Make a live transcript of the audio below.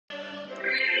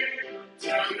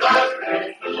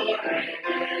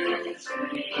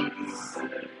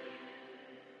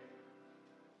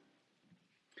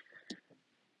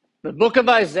The book of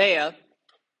Isaiah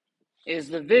is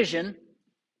the vision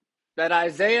that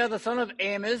Isaiah, the son of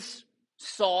Amos,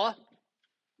 saw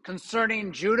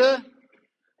concerning Judah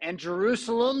and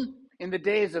Jerusalem in the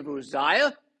days of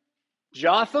Uzziah,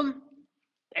 Jotham,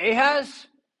 Ahaz,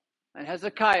 and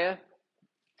Hezekiah,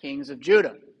 kings of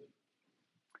Judah.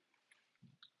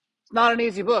 It's not an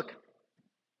easy book.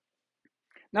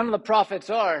 None of the prophets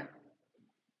are.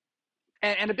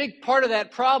 And a big part of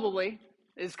that probably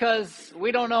is because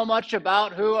we don't know much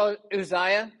about who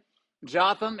Uzziah,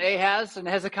 Jotham, Ahaz, and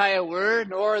Hezekiah were,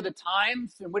 nor the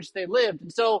times in which they lived.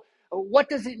 And so what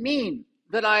does it mean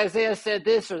that Isaiah said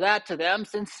this or that to them,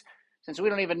 since we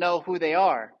don't even know who they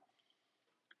are?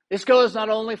 This goes not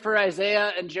only for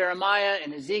Isaiah and Jeremiah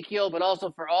and Ezekiel, but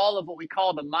also for all of what we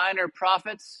call the minor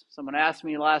prophets. Someone asked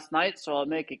me last night, so I'll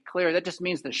make it clear. That just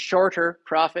means the shorter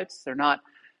prophets. They're not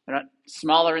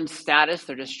smaller in status.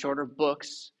 They're just shorter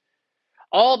books.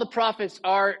 All the prophets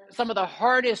are some of the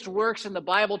hardest works in the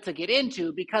Bible to get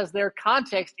into because their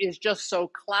context is just so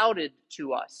clouded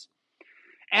to us.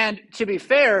 And to be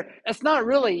fair, it's not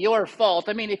really your fault.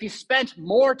 I mean, if you spent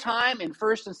more time in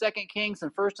 1st and 2nd Kings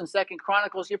and 1st and 2nd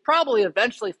Chronicles, you probably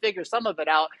eventually figure some of it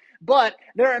out. But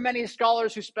there are many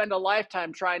scholars who spend a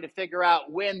lifetime trying to figure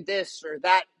out when this or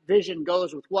that vision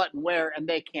goes with what and where, and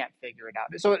they can't figure it out.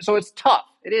 So it's tough.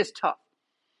 It is tough.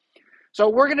 So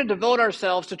we're going to devote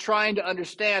ourselves to trying to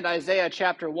understand Isaiah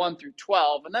chapter 1 through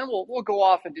 12, and then we'll go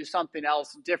off and do something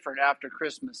else different after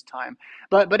Christmas time.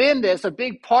 But in this, a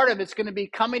big part of it's going to be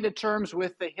coming to terms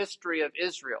with the history of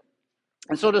Israel.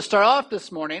 And so to start off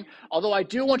this morning, although I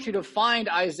do want you to find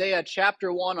Isaiah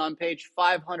chapter 1 on page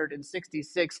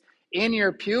 566 in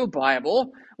your Pew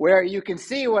Bible, where you can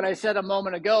see what I said a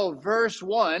moment ago. Verse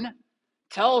 1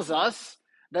 tells us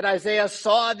that Isaiah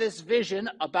saw this vision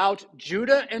about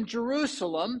Judah and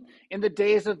Jerusalem in the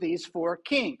days of these 4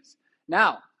 kings.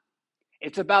 Now,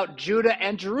 it's about Judah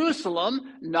and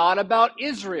Jerusalem, not about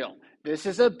Israel. This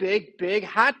is a big, big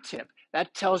hat tip.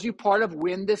 That tells you part of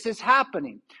when this is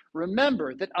happening.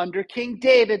 Remember that under King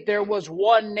David, there was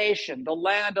one nation, the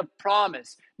land of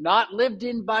promise, not lived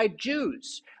in by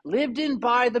Jews, lived in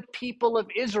by the people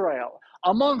of Israel,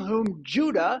 among whom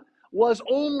Judah was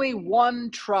only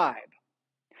one tribe.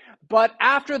 But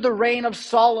after the reign of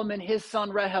Solomon, his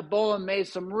son Rehoboam made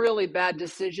some really bad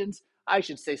decisions. I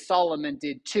should say Solomon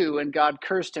did too, and God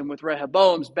cursed him with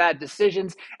Rehoboam's bad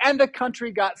decisions, and the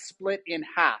country got split in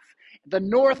half. The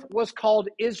north was called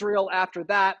Israel after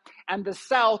that, and the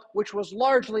south, which was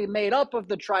largely made up of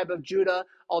the tribe of Judah,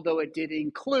 although it did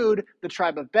include the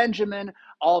tribe of Benjamin,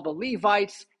 all the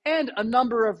Levites, and a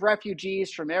number of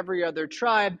refugees from every other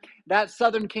tribe, that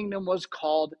southern kingdom was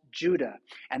called Judah.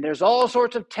 And there's all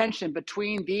sorts of tension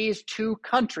between these two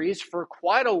countries for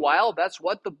quite a while. That's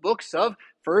what the books of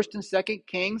 1st and 2nd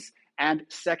Kings and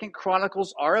 2nd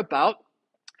Chronicles are about.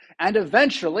 And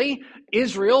eventually,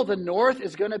 Israel, the north,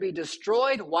 is going to be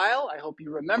destroyed while, I hope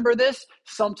you remember this,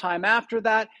 sometime after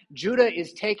that, Judah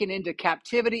is taken into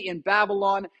captivity in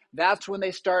Babylon. That's when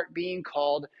they start being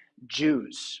called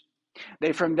Jews.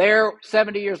 They, from there,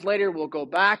 70 years later, will go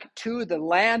back to the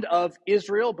land of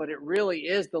Israel, but it really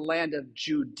is the land of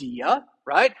Judea,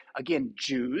 right? Again,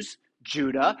 Jews,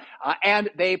 Judah, and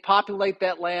they populate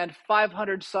that land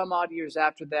 500 some odd years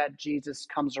after that. Jesus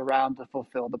comes around to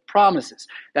fulfill the promises.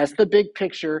 That's the big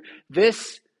picture.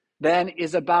 This then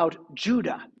is about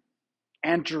Judah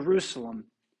and Jerusalem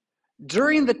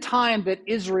during the time that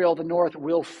Israel, the north,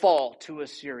 will fall to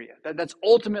Assyria. That's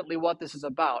ultimately what this is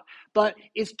about. But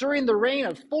it's during the reign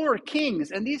of 4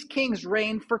 kings, and these kings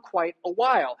reigned for quite a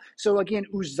while. So again,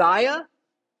 Uzziah,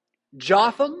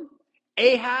 Jotham,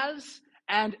 Ahaz,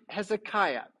 and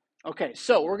Hezekiah. Okay,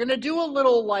 so we're going to do a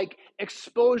little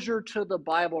exposure to the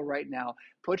Bible right now.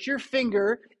 Put your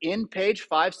finger in page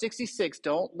 566.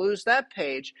 Don't lose that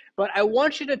page. But I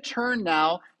want you to turn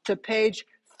now to page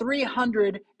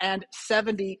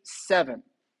 377.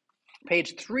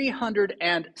 Page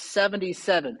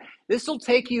 377. This will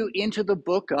take you into the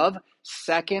book of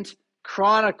 2nd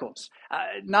Chronicles.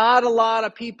 Not a lot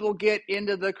of people get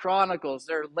into the Chronicles.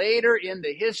 They're later in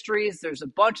the histories. There's a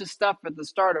bunch of stuff at the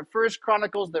start of 1st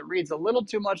Chronicles that reads a little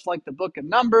too much like the book of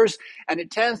Numbers, and it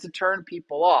tends to turn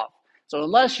people off. So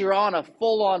unless you're on a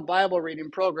full-on Bible reading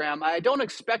program, I don't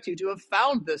expect you to have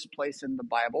found this place in the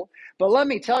Bible. But let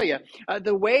me tell you,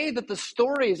 the way that the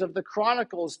stories of the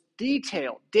Chronicles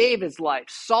detail David's life,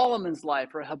 Solomon's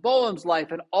life, Rehoboam's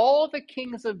life, and all the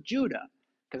kings of Judah,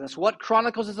 because that's what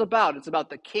Chronicles is about. It's about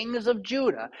the kings of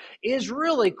Judah, is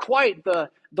really quite the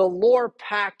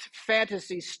lore-packed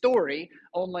fantasy story,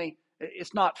 only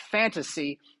it's not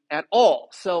fantasy at all.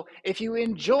 So if you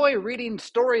enjoy reading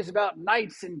stories about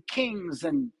knights and kings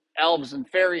and elves and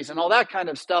fairies and all that kind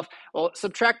of stuff, well,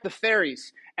 subtract the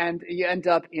fairies and you end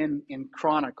up in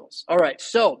Chronicles. All right,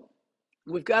 so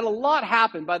we've got a lot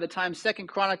happen by the time 2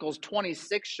 Chronicles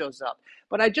 26 shows up.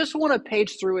 But I just want to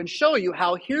page through and show you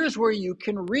how here's where you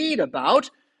can read about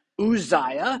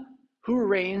Uzziah, who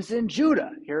reigns in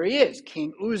Judah. Here he is,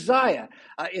 King Uzziah.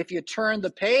 If you turn the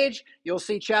page, you'll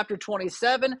see chapter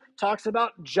 27 talks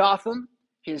about Jotham,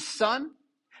 his son.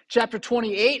 Chapter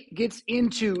 28 gets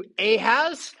into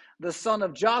Ahaz, the son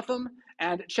of Jotham.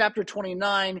 And chapter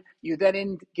 29, you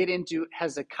then get into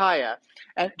Hezekiah.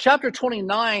 And chapter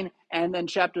 29 and then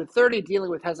chapter 30, dealing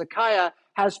with Hezekiah,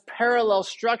 has parallel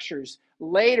structures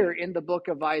later in the book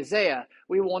of Isaiah.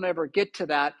 We won't ever get to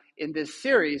that in this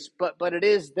series, but it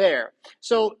is there.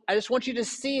 So I just want you to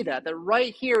see that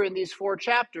right here in these 4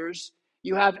 chapters,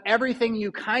 you have everything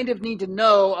you kind of need to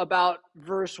know about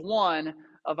verse 1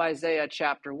 of Isaiah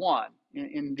chapter 1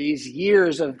 in these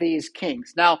years of these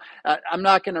kings. Now, I'm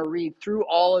not going to read through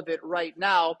all of it right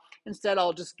now. Instead,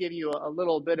 I'll just give you a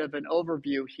little bit of an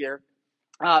overview here.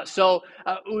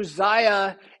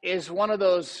 Uzziah is one of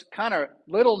those kind of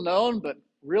little known but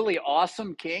really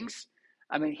awesome kings.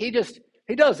 I mean, he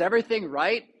does everything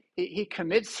right. He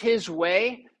commits his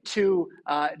way to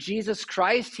Jesus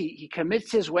Christ. He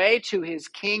commits his way to his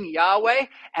King Yahweh,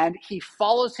 and he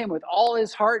follows him with all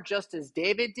his heart, just as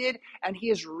David did, and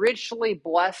he is richly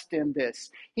blessed in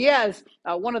this. He has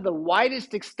one of the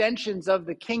widest extensions of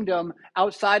the kingdom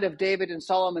outside of David and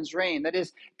Solomon's reign. That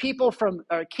is, people from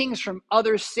kings from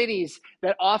other cities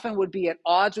that often would be at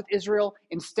odds with Israel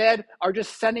instead are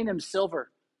just sending him silver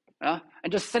and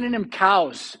just sending him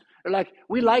cows. They're like,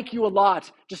 we like you a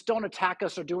lot. Just don't attack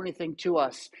us or do anything to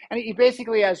us. And he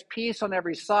basically has peace on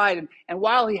every side. And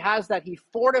while he has that, he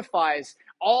fortifies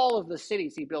all of the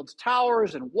cities. He builds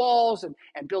towers and walls and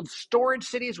builds storage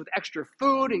cities with extra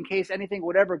food in case anything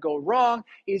would ever go wrong.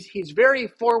 He's very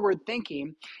forward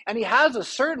thinking. And he has a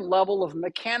certain level of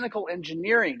mechanical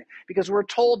engineering, because we're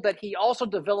told that he also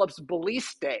develops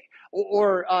ballistae,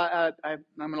 or I'm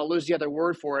going to lose the other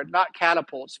word for it, not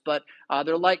catapults, but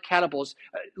they're like catapults,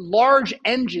 large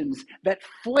engines that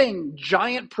fling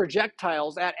giant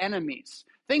projectiles at enemies,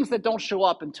 things that don't show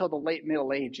up until the late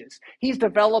Middle Ages. He's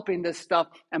developing this stuff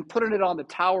and putting it on the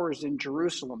towers in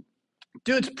Jerusalem.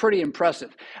 Dude's pretty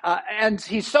impressive. And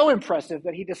he's so impressive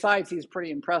that he decides he's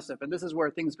pretty impressive. And this is where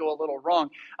things go a little wrong.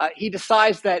 He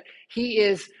decides that he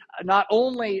is not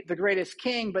only the greatest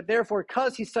king, but therefore,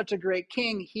 because he's such a great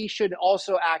king, he should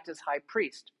also act as high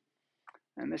priest.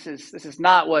 And this is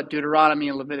not what Deuteronomy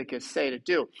and Leviticus say to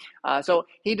do. So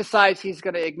he decides he's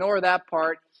going to ignore that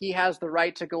part. He has the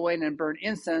right to go in and burn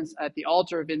incense at the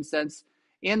altar of incense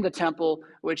in the temple,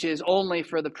 which is only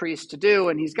for the priests to do.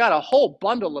 And he's got a whole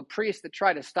bundle of priests that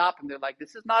try to stop him. They're like,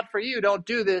 this is not for you. Don't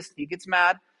do this. He gets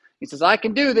mad. He says, I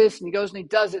can do this. And he goes and he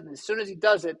does it. And as soon as he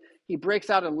does it, he breaks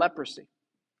out in leprosy.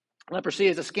 Leprosy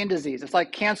is a skin disease. It's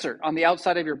like cancer on the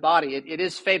outside of your body. It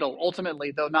is fatal,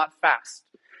 ultimately, though not fast.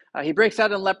 He breaks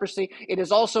out in leprosy. It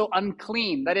is also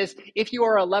unclean. That is, if you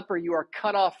are a leper, you are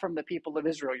cut off from the people of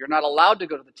Israel. You're not allowed to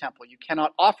go to the temple. You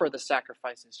cannot offer the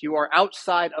sacrifices. You are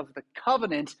outside of the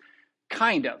covenant,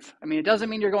 kind of. I mean, it doesn't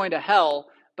mean you're going to hell,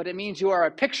 but it means you are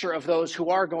a picture of those who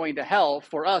are going to hell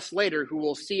for us later, who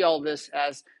will see all this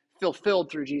as fulfilled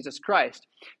through Jesus Christ.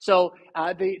 So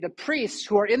the priests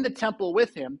who are in the temple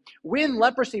with him, when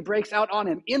leprosy breaks out on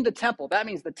him in the temple, that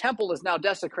means the temple is now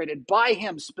desecrated by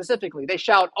him specifically. They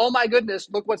shout, oh my goodness,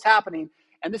 look what's happening.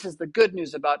 And this is the good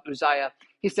news about Uzziah.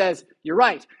 He says, you're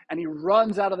right. And he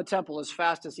runs out of the temple as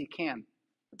fast as he can.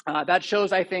 That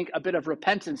shows, I think, a bit of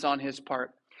repentance on his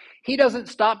part. He doesn't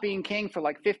stop being king for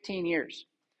like 15 years.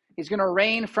 He's going to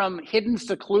reign from hidden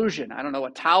seclusion. I don't know,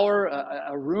 a tower,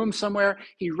 a room somewhere.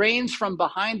 He reigns from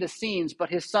behind the scenes, but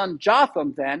his son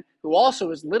Jotham then, who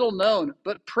also is little known,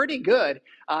 but pretty good,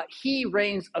 he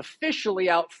reigns officially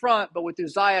out front, but with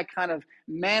Uzziah kind of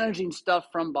managing stuff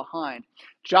from behind.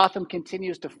 Jotham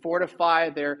continues to fortify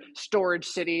their storage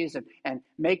cities and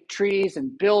make treaties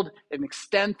and build and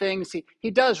extend things.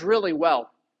 He does really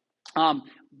well.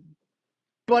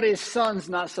 But his son's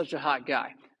not such a hot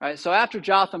guy. Right, so after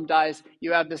Jotham dies,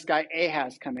 you have this guy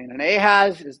Ahaz come in. And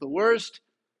Ahaz is the worst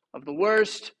of the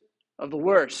worst of the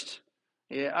worst.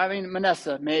 Yeah, I mean,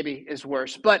 Manasseh maybe is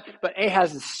worse. But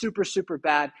Ahaz is super, super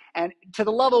bad. And to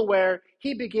the level where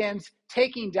he begins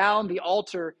taking down the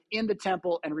altar in the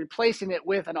temple and replacing it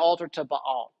with an altar to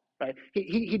Baal. right?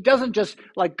 He doesn't just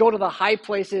like go to the high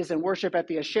places and worship at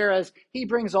the Asherahs. He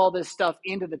brings all this stuff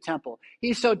into the temple.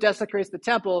 He so desecrates the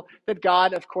temple that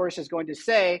God, of course, is going to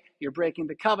say, you're breaking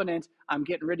the covenant. I'm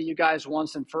getting rid of you guys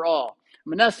once and for all.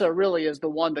 Manasseh really is the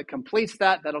one that completes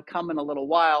that. That'll come in a little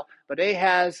while. But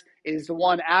Ahaz is the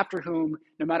one after whom,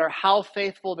 no matter how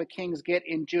faithful the kings get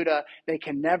in Judah, they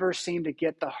can never seem to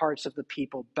get the hearts of the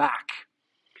people back.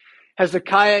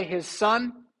 Hezekiah, his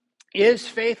son, is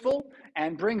faithful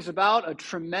and brings about a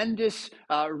tremendous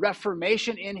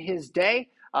reformation in his day.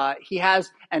 He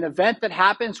has an event that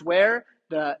happens where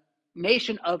the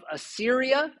nation of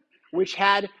Assyria, which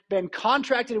had been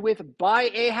contracted with by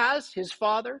Ahaz, his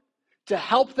father, to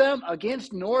help them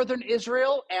against northern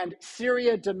Israel and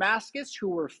Syria, Damascus, who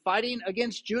were fighting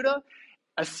against Judah.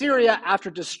 Assyria, after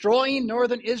destroying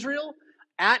northern Israel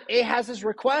at Ahaz's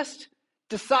request,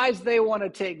 decides they want to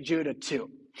take Judah too.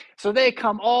 So they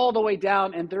come all the way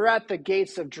down and they're at the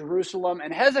gates of Jerusalem,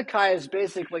 and Hezekiah is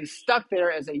basically stuck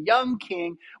there as a young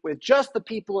king with just the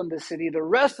people in the city. The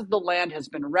rest of the land has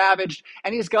been ravaged,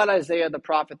 and he's got Isaiah the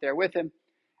prophet there with him.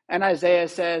 And Isaiah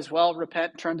says, well,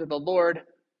 repent, turn to the Lord.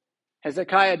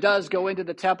 Hezekiah does go into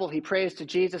the temple. He prays to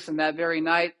Jesus, and that very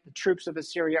night, the troops of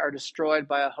Assyria are destroyed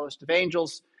by a host of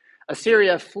angels.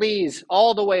 Assyria flees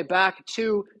all the way back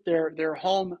to their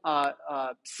home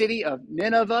city of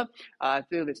Nineveh.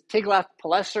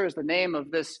 Tiglath-Pileser is the name of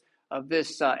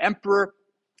this emperor.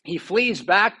 He flees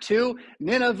back to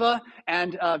Nineveh,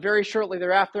 and very shortly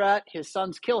thereafter that, his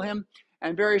sons kill him.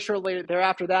 And very shortly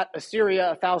thereafter that,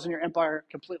 Assyria, a 1,000-year empire,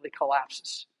 completely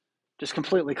collapses. Just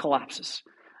completely collapses.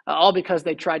 All because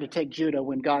they tried to take Judah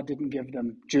when God didn't give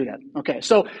them Judah. Okay,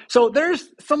 so there's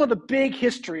some of the big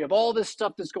history of all this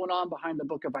stuff that's going on behind the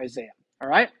book of Isaiah. All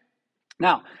right?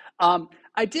 Now,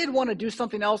 I did want to do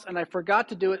something else, and I forgot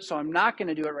to do it, so I'm not going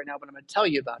to do it right now, but I'm going to tell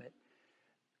you about it.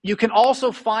 You can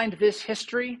also find this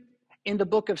history in the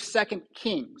book of 2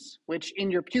 Kings, which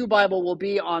in your Pew Bible will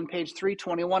be on page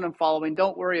 321 and following.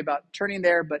 Don't worry about turning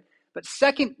there, but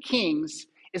 2 Kings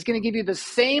is going to give you the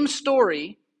same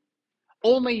story,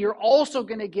 only you're also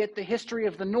going to get the history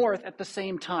of the north at the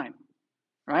same time,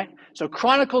 right? So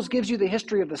Chronicles gives you the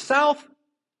history of the south.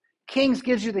 Kings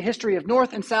gives you the history of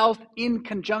north and south in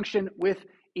conjunction with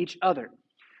each other.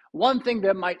 One thing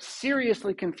that might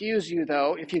seriously confuse you,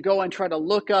 though, if you go and try to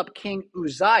look up King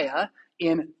Uzziah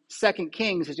in 2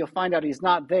 Kings, is you'll find out he's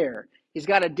not there. He's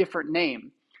got a different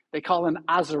name. They call him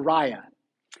Azariah.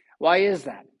 Why is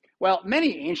that? Well,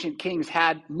 many ancient kings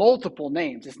had multiple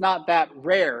names. It's not that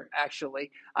rare, actually.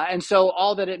 And so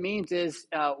all that it means is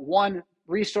one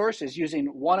resource is using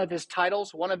one of his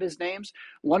titles, one of his names.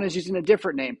 One is using a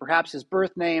different name, perhaps his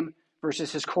birth name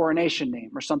versus his coronation name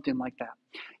or something like that.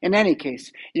 In any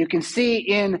case, you can see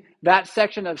in that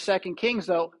section of 2 Kings,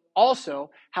 though, also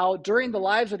how during the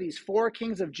lives of these 4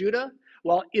 kings of Judah,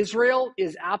 while Israel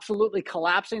is absolutely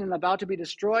collapsing and about to be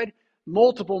destroyed,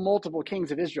 multiple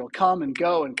kings of Israel come and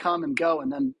go,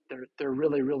 and then they're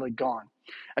really, really gone.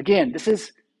 Again, this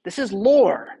is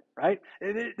lore, right?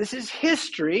 This is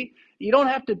history. You don't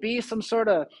have to be some sort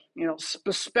of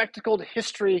bespectacled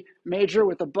history major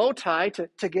with a bow tie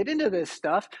to get into this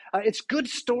stuff. It's good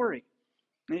story.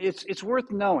 It's worth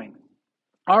knowing.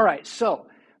 All right, so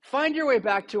find your way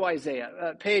back to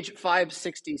Isaiah, page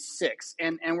 566,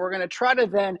 and we're going to try to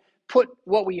then put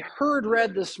what we heard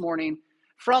read this morning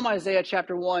from Isaiah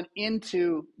chapter 1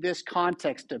 into this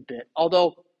context a bit,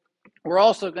 although we're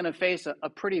also going to face a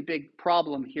pretty big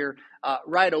problem here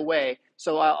right away.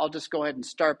 So I'll just go ahead and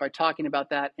start by talking about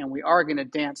that, and we are going to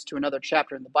dance to another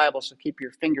chapter in the Bible, so keep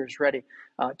your fingers ready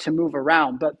to move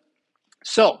around. But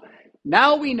so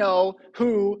now we know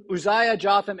who Uzziah,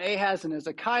 Jotham, Ahaz, and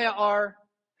Hezekiah are.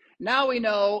 Now we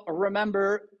know or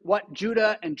remember what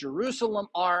Judah and Jerusalem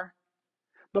are.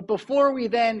 But before we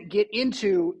then get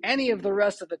into any of the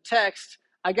rest of the text,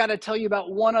 I got to tell you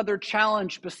about one other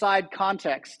challenge beside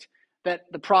context that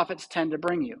the prophets tend to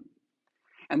bring you.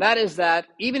 And that is that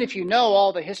even if you know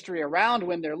all the history around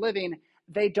when they're living,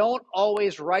 they don't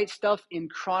always write stuff in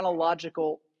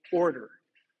chronological order.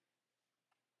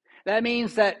 That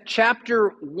means that chapter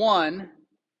 1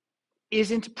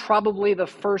 isn't probably the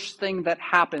first thing that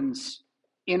happens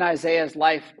in Isaiah's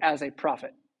life as a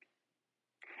prophet.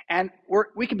 And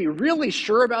we can be really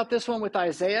sure about this one with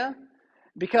Isaiah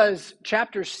because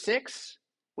chapter 6,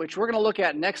 which we're going to look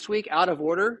at next week out of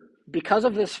order, because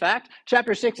of this fact,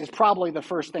 chapter 6 is probably the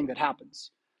first thing that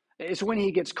happens. It's when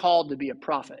he gets called to be a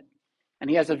prophet. And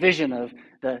he has a vision of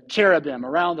the cherubim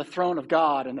around the throne of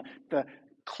God and the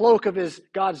cloak of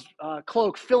God's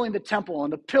cloak filling the temple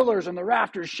and the pillars and the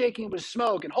rafters shaking with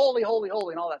smoke and holy, holy,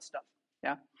 holy and all that stuff.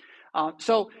 Yeah.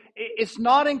 So it's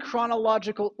not in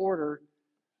chronological order,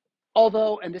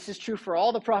 although, and this is true for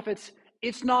all the prophets,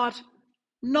 it's not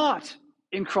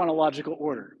in chronological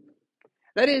order.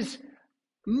 That is,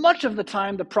 much of the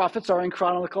time the prophets are in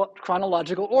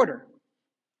chronological order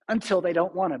until they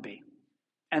don't want to be,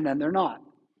 and then they're not.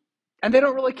 And they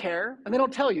don't really care, and they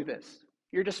don't tell you this.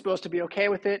 You're just supposed to be okay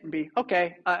with it and be,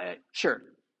 okay, sure.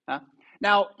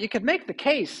 Now, you could make the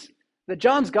case that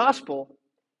John's gospel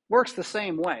works the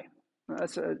same way.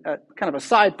 That's a kind of a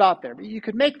side thought there, but you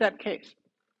could make that case.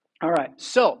 All right,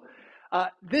 so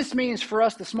this means for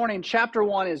us this morning, chapter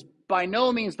 1 is by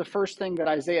no means the first thing that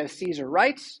Isaiah sees or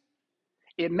writes.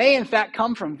 It may, in fact,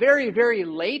 come from very, very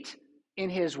late in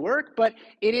his work, but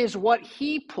it is what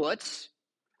he puts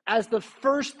as the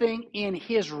first thing in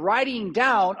his writing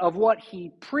down of what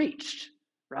he preached,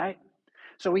 right?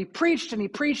 So he preached and he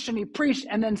preached and he preached,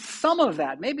 and then some of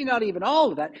that, maybe not even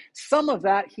all of that, some of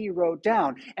that he wrote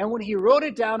down. And when he wrote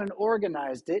it down and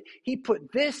organized it, he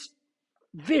put this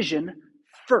vision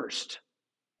first.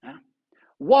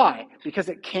 Why? Because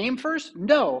it came first?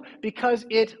 No, because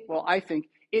I think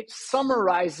it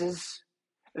summarizes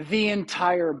the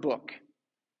entire book.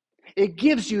 It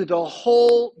gives you the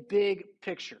whole big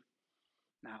picture.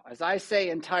 Now, as I say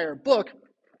entire book,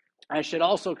 I should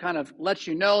also kind of let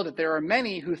you know that there are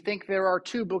many who think there are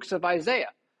two books of Isaiah.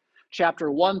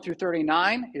 Chapter 1 through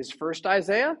 39 is first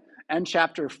Isaiah, and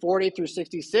chapter 40 through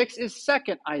 66 is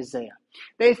second Isaiah.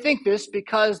 They think this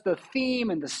because the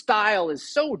theme and the style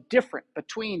is so different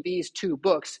between these two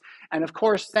books. And of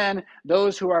course, then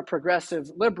those who are progressive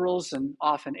liberals and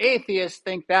often atheists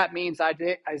think that means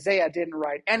Isaiah didn't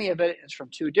write any of it. It's from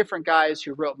two different guys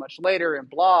who wrote much later and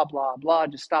blah, blah, blah.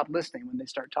 Just stop listening when they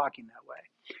start talking that way.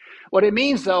 What it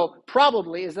means, though,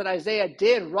 probably is that Isaiah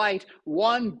did write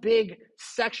one big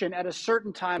section at a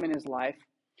certain time in his life,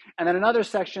 and then another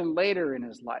section later in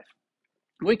his life.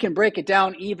 We can break it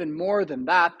down even more than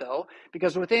that, though,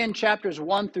 because within chapters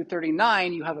 1 through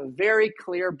 39, you have a very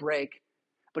clear break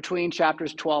between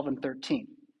chapters 12 and 13,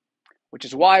 which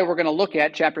is why we're going to look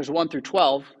at chapters 1 through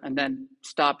 12 and then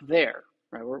stop there.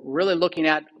 Right? We're really looking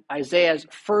at Isaiah's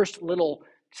first little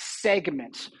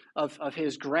segment of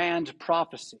his grand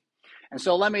prophecy. And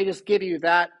so let me just give you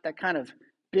that kind of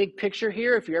big picture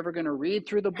here. If you're ever going to read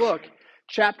through the book,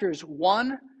 chapters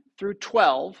 1 through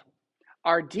 12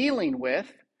 are dealing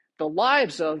with the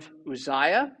lives of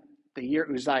Uzziah, the year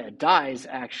Uzziah dies,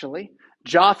 actually.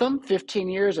 Jotham, 15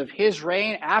 years of his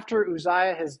reign after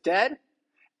Uzziah is dead.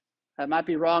 That might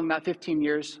be wrong, not 15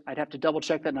 years. I'd have to double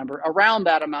check that number. Around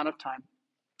that amount of time.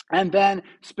 And then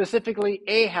specifically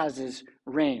Ahaz's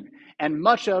reign. And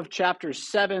much of chapters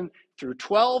 7 through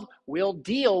 12 will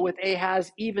deal with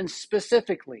Ahaz even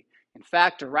specifically. In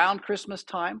fact, around Christmas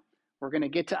time, we're going to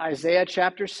get to Isaiah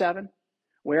chapter 7,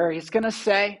 where he's going to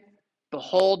say,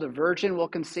 "Behold, a virgin will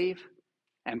conceive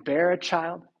and bear a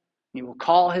child. And he will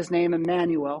call his name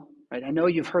Emmanuel." Right? I know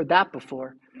you've heard that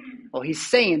before. Well, he's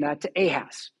saying that to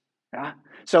Ahaz. Yeah?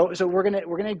 So we're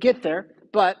gonna get there,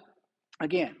 but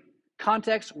again,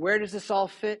 context, where does this all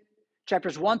fit?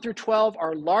 Chapters 1 through 12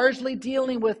 are largely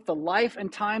dealing with the life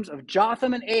and times of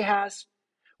Jotham and Ahaz,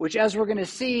 which, as we're going to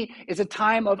see, is a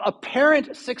time of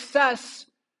apparent success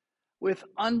with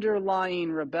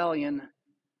underlying rebellion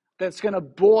that's going to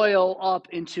boil up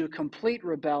into complete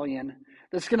rebellion,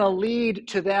 that's going to lead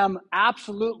to them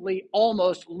absolutely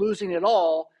almost losing it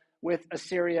all, with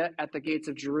Assyria at the gates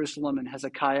of Jerusalem and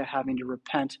Hezekiah having to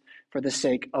repent for the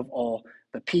sake of all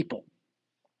the people.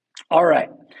 All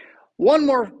right. One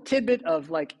more tidbit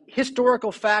of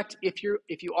historical fact. If you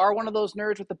are one of those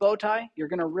nerds with the bow tie, you're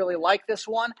going to really like this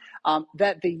one.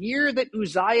 That the year that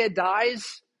Uzziah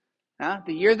dies,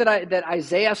 the year that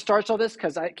Isaiah starts all this,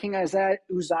 because King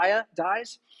Uzziah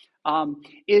dies,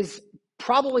 is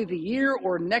probably the year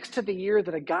or next to the year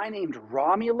that a guy named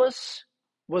Romulus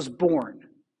was born.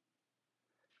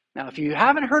 Now, if you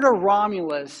haven't heard of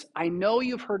Romulus, I know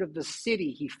you've heard of the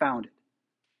city he founded.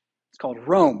 It's called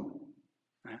Rome.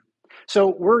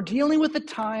 So we're dealing with the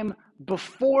time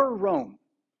before Rome,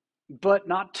 but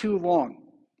not too long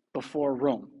before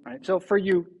Rome. Right? So for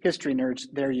you history nerds,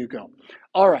 there you go.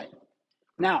 All right.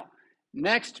 Now,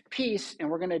 next piece, and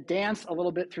we're going to dance a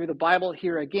little bit through the Bible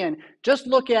here again. Just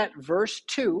look at verse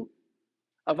 2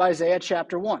 of Isaiah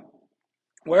chapter 1,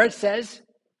 where it says,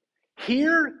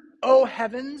 "Hear, O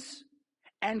heavens,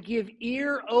 and give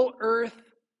ear, O earth,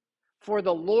 for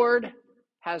the Lord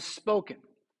has spoken."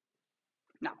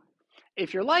 Now,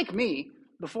 if you're like me,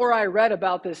 before I read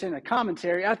about this in a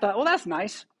commentary, I thought, well, that's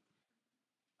nice.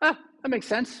 That makes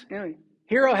sense.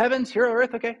 Hear, O heavens, hear, O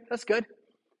earth. Okay, that's good.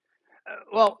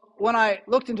 Well, when I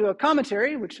looked into a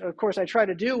commentary, which of course I try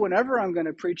to do whenever I'm going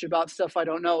to preach about stuff I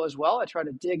don't know as well, I try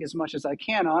to dig as much as I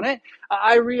can on it,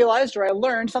 I realized, or I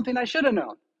learned something I should have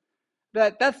known,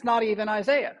 that that's not even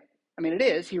Isaiah. I mean, it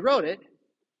is, he wrote it,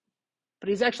 but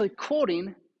he's actually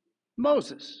quoting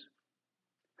Moses.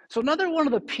 So another one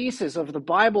of the pieces of the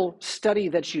Bible study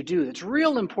that you do that's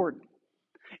real important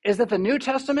is that the New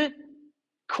Testament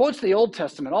quotes the Old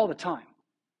Testament all the time.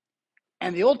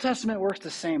 And the Old Testament works the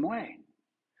same way.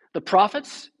 The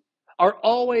prophets are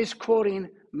always quoting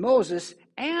Moses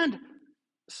and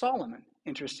Solomon,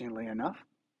 interestingly enough.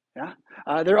 Yeah,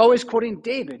 they're always quoting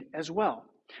David as well.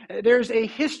 There's a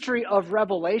history of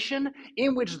revelation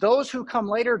in which those who come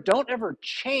later don't ever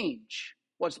change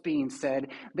what's being said.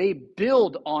 They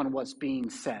build on what's being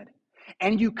said.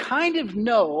 And you kind of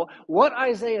know what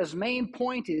Isaiah's main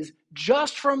point is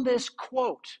just from this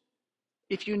quote,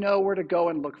 if you know where to go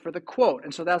and look for the quote.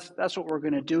 And so that's what we're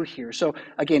going to do here. So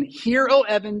again, hear, O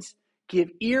heavens, give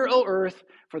ear, O earth,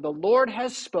 for the Lord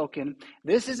has spoken.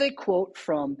 This is a quote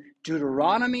from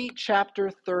Deuteronomy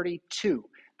chapter 32.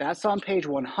 That's on page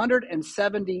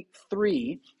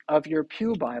 173 of your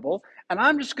Pew Bible. And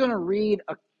I'm just going to read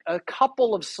a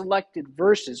couple of selected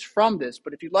verses from this.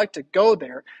 But if you'd like to go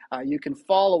there, you can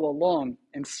follow along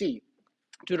and see.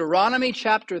 Deuteronomy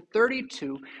chapter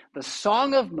 32, the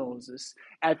Song of Moses,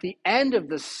 at the end of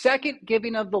the second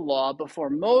giving of the law, before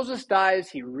Moses dies,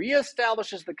 he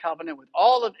reestablishes the covenant with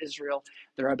all of Israel.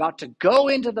 They're about to go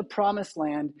into the promised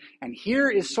land, and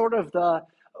here is sort of the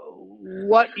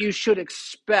what you should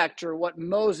expect, or what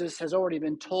Moses has already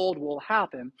been told will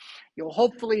happen. You'll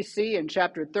hopefully see in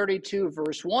chapter 32,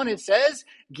 verse 1, it says,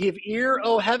 "Give ear,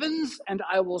 O heavens, and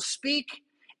I will speak,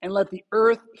 and let the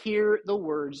earth hear the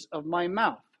words of my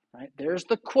mouth." Right? There's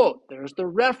the quote. There's the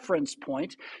reference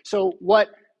point. So what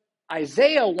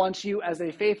Isaiah wants you as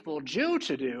a faithful Jew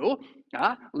to do,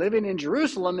 living in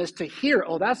Jerusalem, is to hear,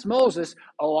 oh, that's Moses.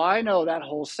 Oh, I know that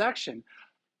whole section.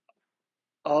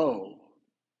 Oh,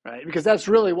 right? Because that's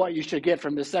really what you should get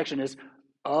from this section is,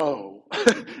 oh,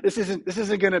 this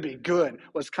isn't going to be good,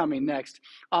 what's coming next.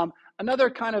 Another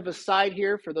kind of aside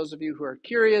here, for those of you who are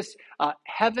curious,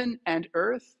 heaven and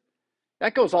earth,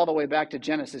 that goes all the way back to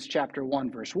Genesis chapter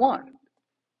 1, verse 1.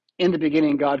 In the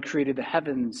beginning, God created the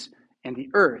heavens and the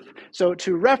earth. So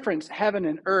to reference heaven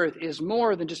and earth is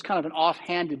more than just kind of an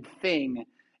offhanded thing.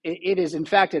 It is, in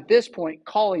fact, at this point,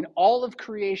 calling all of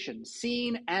creation,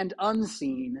 seen and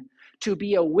unseen, to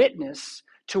be a witness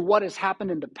to what has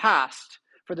happened in the past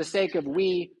for the sake of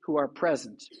we who are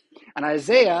present. And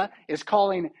Isaiah is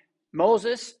calling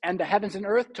Moses and the heavens and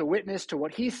earth to witness to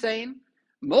what he's saying.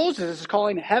 Moses is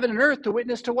calling heaven and earth to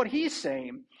witness to what he's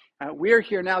saying. We're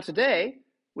here now today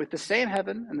with the same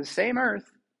heaven and the same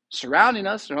earth surrounding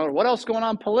us. No matter what else is going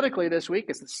on politically this week,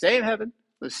 it's the same heaven,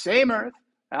 the same earth,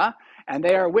 and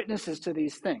they are witnesses to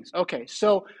these things. Okay,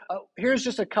 so here's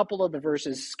just a couple of the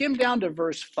verses. Skim down to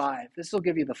verse 5. This will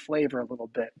give you the flavor a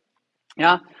little bit.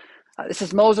 This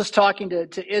is Moses talking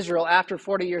to Israel after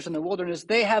 40 years in the wilderness.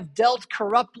 They have dealt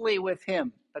corruptly with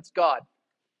him. That's God.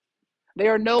 They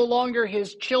are no longer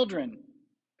his children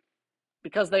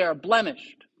because they are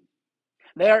blemished.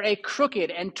 They are a crooked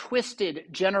and twisted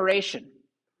generation.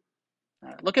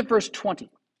 Look at verse 20.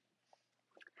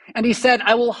 And he said,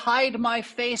 I will hide my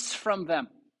face from them.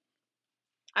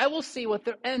 I will see what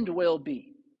their end will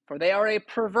be. For they are a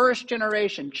perverse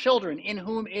generation, children in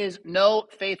whom is no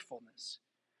faithfulness.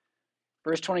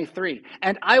 Verse 23,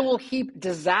 and I will heap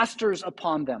disasters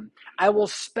upon them. I will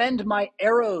spend my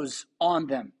arrows on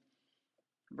them.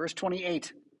 Verse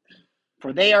 28,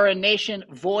 for they are a nation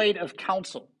void of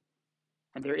counsel,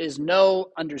 and there is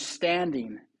no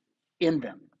understanding in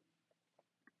them.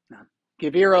 Now,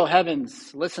 give ear, O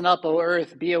heavens, listen up, O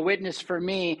earth, be a witness for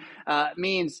me,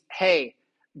 means, hey,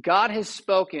 God has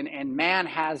spoken and man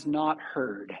has not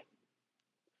heard.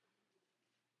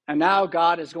 And now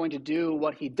God is going to do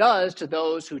what he does to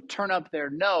those who turn up their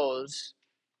nose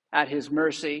at his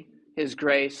mercy, his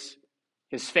grace,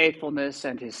 his faithfulness,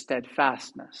 and his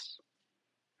steadfastness.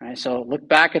 All right, so look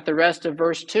back at the rest of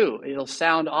verse 2. It'll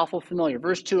sound awful familiar.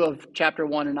 Verse 2 of chapter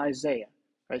 1 in Isaiah.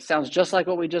 Right, it sounds just like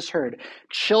what we just heard.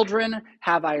 Children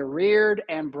have I reared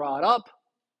and brought up,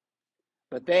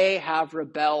 but they have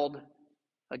rebelled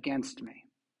against me.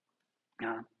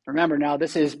 Remember now,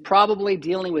 this is probably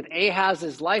dealing with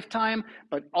Ahaz's lifetime,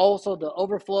 but also the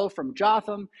overflow from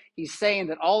Jotham. He's saying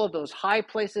that all of those high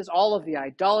places, all of the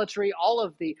idolatry, all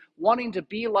of the wanting to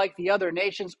be like the other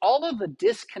nations, all of the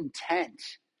discontent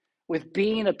with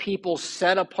being a people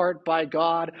set apart by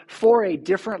God for a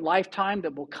different lifetime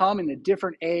that will come in a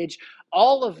different age,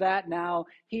 all of that now,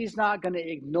 he's not going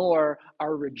to ignore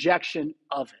our rejection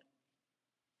of it.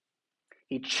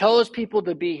 He chose people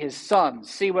to be his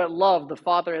sons. See what love the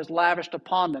Father has lavished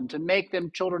upon them to make them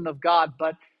children of God,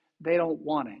 but they don't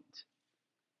want it.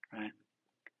 Right?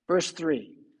 Verse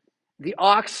 3, the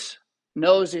ox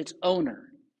knows its owner,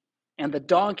 and the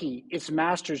donkey its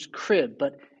master's crib,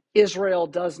 but Israel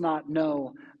does not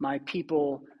know, my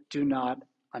people do not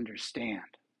understand.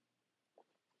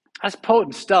 That's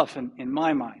potent stuff in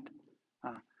my mind.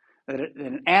 That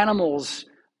animals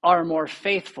are more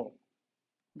faithful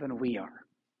than we are.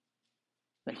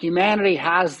 That humanity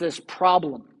has this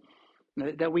problem,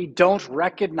 that we don't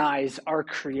recognize our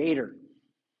Creator.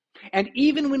 And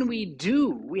even when we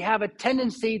do, we have a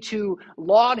tendency to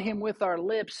laud him with our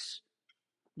lips,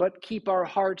 but keep our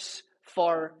hearts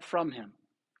far from him.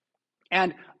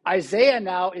 And Isaiah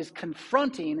now is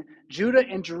confronting Judah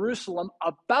and Jerusalem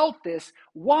about this.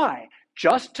 Why?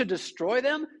 Just to destroy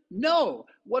them? No.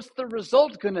 What's the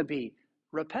result going to be?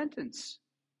 Repentance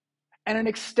and an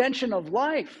extension of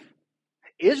life.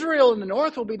 Israel in the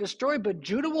north will be destroyed, but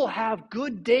Judah will have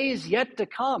good days yet to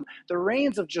come. The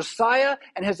reigns of Josiah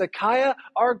and Hezekiah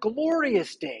are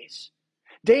glorious days.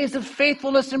 Days of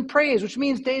faithfulness and praise, which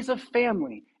means days of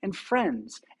family and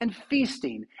friends and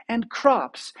feasting and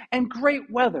crops and great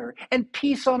weather and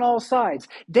peace on all sides.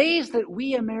 Days that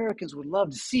we Americans would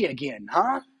love to see again,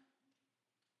 huh?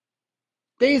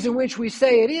 Days in which we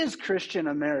say it is Christian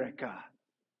America.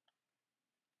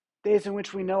 Days in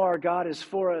which we know our God is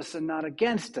for us and not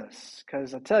against us.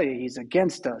 Because I tell you, he's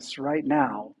against us right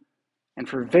now. And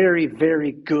for very,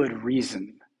 very good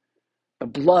reason. The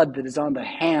blood that is on the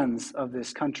hands of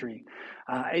this country.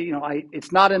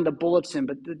 It's not in the bulletin,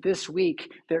 but this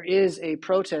week there is a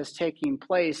protest taking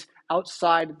place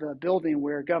outside the building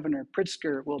where Governor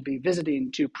Pritzker will be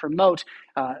visiting to promote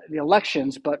the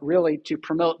elections, but really to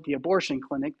promote the abortion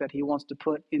clinic that he wants to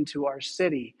put into our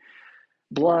city.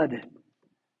 Blood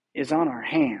is on our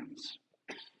hands.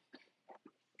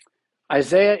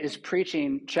 Isaiah is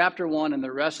preaching chapter 1 and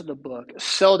the rest of the book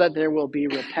so that there will be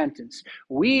repentance.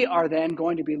 We are then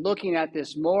going to be looking at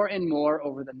this more and more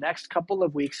over the next couple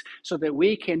of weeks so that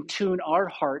we can tune our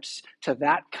hearts to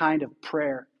that kind of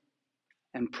prayer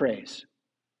and praise.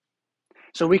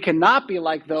 So we cannot be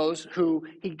like those who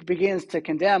he begins to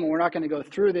condemn, and we're not going to go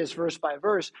through this verse by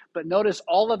verse, but notice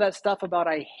all of that stuff about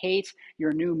I hate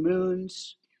your new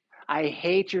moons, I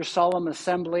hate your solemn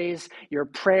assemblies, your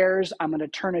prayers, I'm going to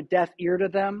turn a deaf ear to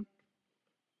them.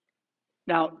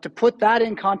 Now, to put that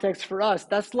in context for us,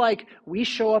 that's like we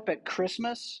show up at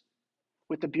Christmas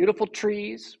with the beautiful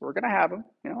trees, we're going to have them,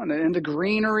 and the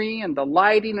greenery and the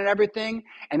lighting and everything,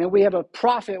 and then we have a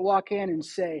prophet walk in and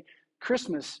say,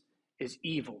 Christmas is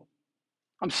evil.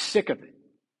 I'm sick of it.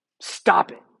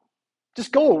 Stop it.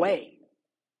 Just go away.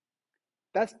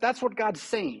 That's what God's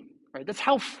saying. Right? That's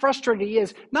how frustrated he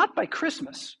is, not by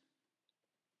Christmas,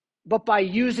 but by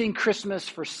using Christmas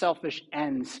for selfish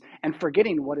ends and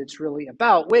forgetting what it's really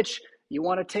about, which you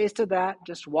want a taste of that,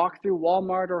 just walk through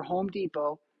Walmart or Home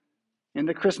Depot in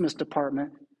the Christmas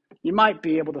department. You might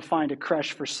be able to find a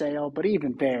creche for sale, but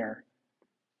even there,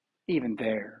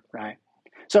 right?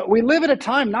 So we live at a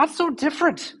time not so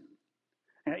different.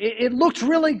 It looked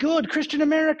really good. Christian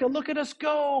America, look at us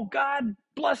go. God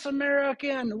bless America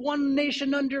and one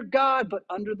nation under God, but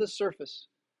under the surface.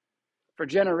 For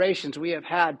generations, we have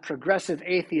had progressive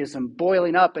atheism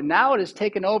boiling up, and now it has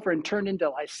taken over and turned into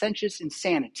licentious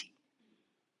insanity.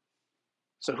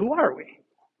 So who are we?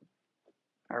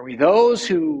 Are we those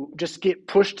who just get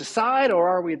pushed aside, or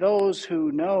are we those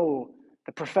who know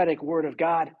the prophetic word of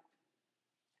God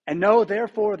and know,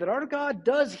 therefore, that our God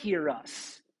does hear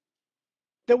us?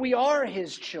 That we are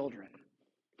his children,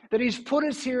 that he's put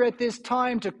us here at this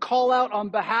time to call out on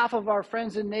behalf of our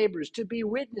friends and neighbors, to be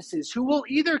witnesses who will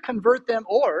either convert them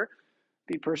or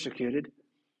be persecuted.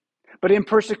 But in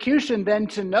persecution, then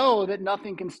to know that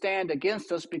nothing can stand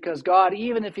against us because God,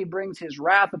 even if he brings his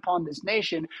wrath upon this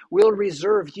nation, will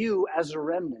reserve you as a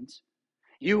remnant,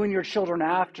 you and your children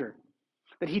after.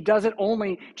 That he does it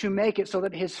only to make it so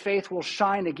that his faith will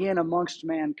shine again amongst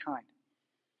mankind.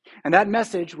 And that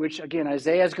message, which again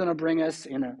Isaiah is going to bring us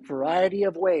in a variety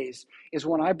of ways, is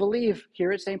one I believe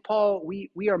here at St. Paul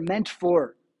we are meant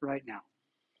for right now.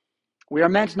 We are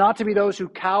meant not to be those who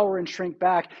cower and shrink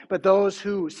back, but those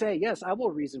who say, yes, I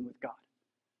will reason with God.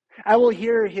 I will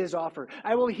hear his offer.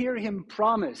 I will hear him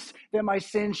promise that my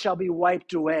sins shall be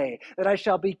wiped away, that I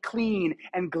shall be clean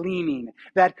and gleaming,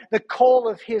 that the coal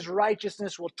of his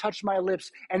righteousness will touch my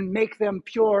lips and make them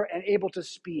pure and able to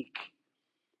speak.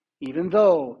 Even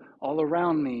though all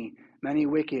around me many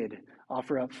wicked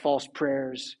offer up false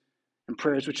prayers and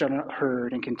prayers which are not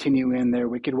heard and continue in their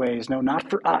wicked ways. No, not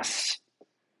for us.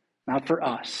 Not for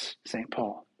us, St.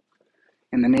 Paul.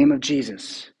 In the name of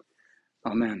Jesus,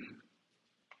 amen.